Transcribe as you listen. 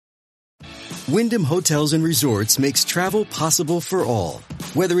Wyndham Hotels and Resorts makes travel possible for all.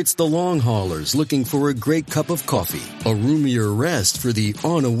 Whether it's the long haulers looking for a great cup of coffee, a roomier rest for the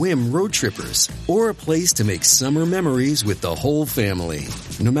on-a-whim road trippers, or a place to make summer memories with the whole family.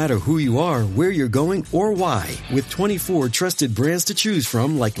 No matter who you are, where you're going, or why, with 24 trusted brands to choose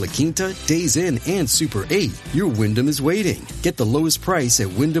from like La Quinta, Days Inn, and Super 8, your Wyndham is waiting. Get the lowest price at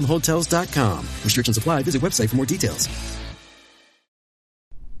WyndhamHotels.com. Restrictions apply. Visit website for more details.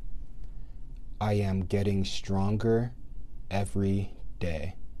 I am getting stronger every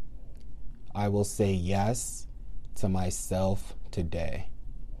day. I will say yes to myself today.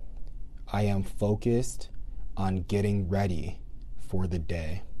 I am focused on getting ready for the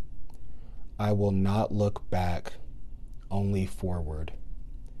day. I will not look back, only forward.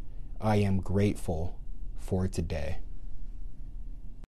 I am grateful for today.